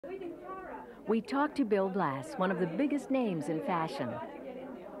We talked to Bill Blass, one of the biggest names in fashion.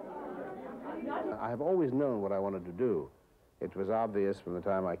 I've always known what I wanted to do. It was obvious from the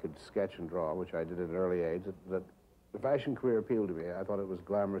time I could sketch and draw, which I did at an early age, that the fashion career appealed to me. I thought it was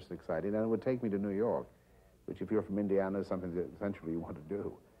glamorous and exciting, and it would take me to New York, which, if you're from Indiana, is something that essentially you want to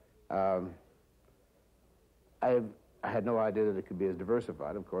do. I had no idea that it could be as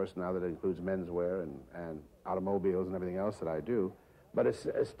diversified, of course, now that it includes menswear and automobiles and everything else that I do. But it's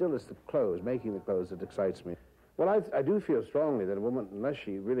still the clothes, making the clothes, that excites me. Well, I do feel strongly that a woman, unless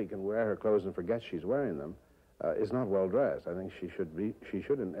she really can wear her clothes and forget she's wearing them, is not well dressed. I think she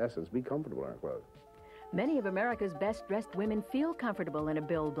should, in essence, be comfortable in her clothes. Many of America's best-dressed women feel comfortable in a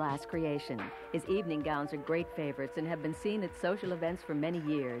Bill Blass creation. His evening gowns are great favorites and have been seen at social events for many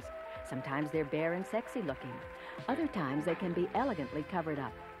years. Sometimes they're bare and sexy looking. Other times they can be elegantly covered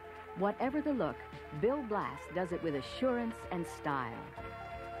up. Whatever the look, Bill Blass does it with assurance and style.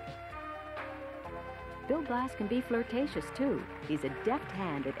 Bill Blass can be flirtatious, too. He's a deft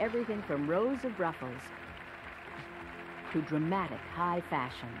hand at everything from rows of ruffles to dramatic high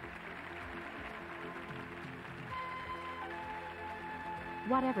fashion.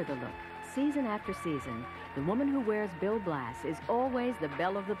 Whatever the look, season after season, the woman who wears Bill Blass is always the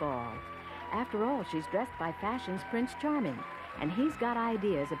belle of the ball. After all, she's dressed by fashion's Prince Charming, and he's got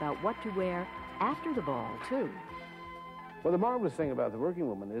ideas about what to wear after the ball, too. Well, the marvelous thing about the working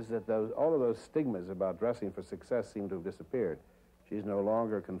woman is that all of those stigmas about dressing for success seem to have disappeared. She's no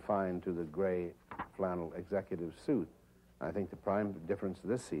longer confined to the gray flannel executive suit. I think the prime difference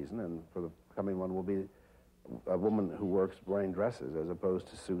this season and for the coming one will be a woman who works wearing dresses as opposed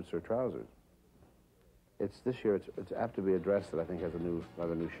to suits or trousers. This year it's apt to be a dress that I think has a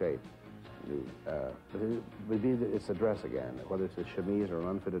rather new shape. It's a dress again, whether it's a chemise or an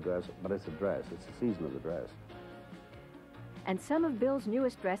unfitted dress, but it's a dress. It's the season of the dress. And some of Bill's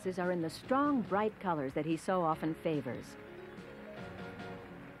newest dresses are in the strong, bright colors that he so often favors.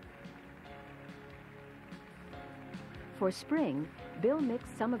 For spring, Bill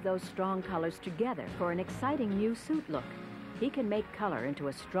mixed some of those strong colors together for an exciting new suit look. He can make color into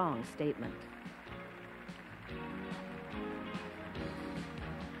a strong statement.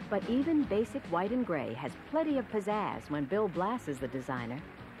 But even basic white and gray has plenty of pizzazz when Bill Blass is the designer.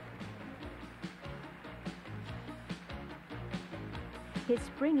 His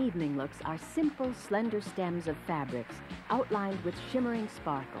spring evening looks are simple, slender stems of fabrics outlined with shimmering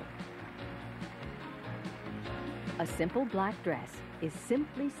sparkle. A simple black dress is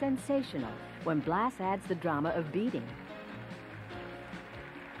simply sensational when Blass adds the drama of beading.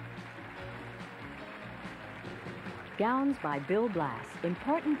 Gowns by Bill Blass,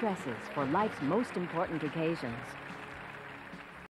 important dresses for life's most important occasions.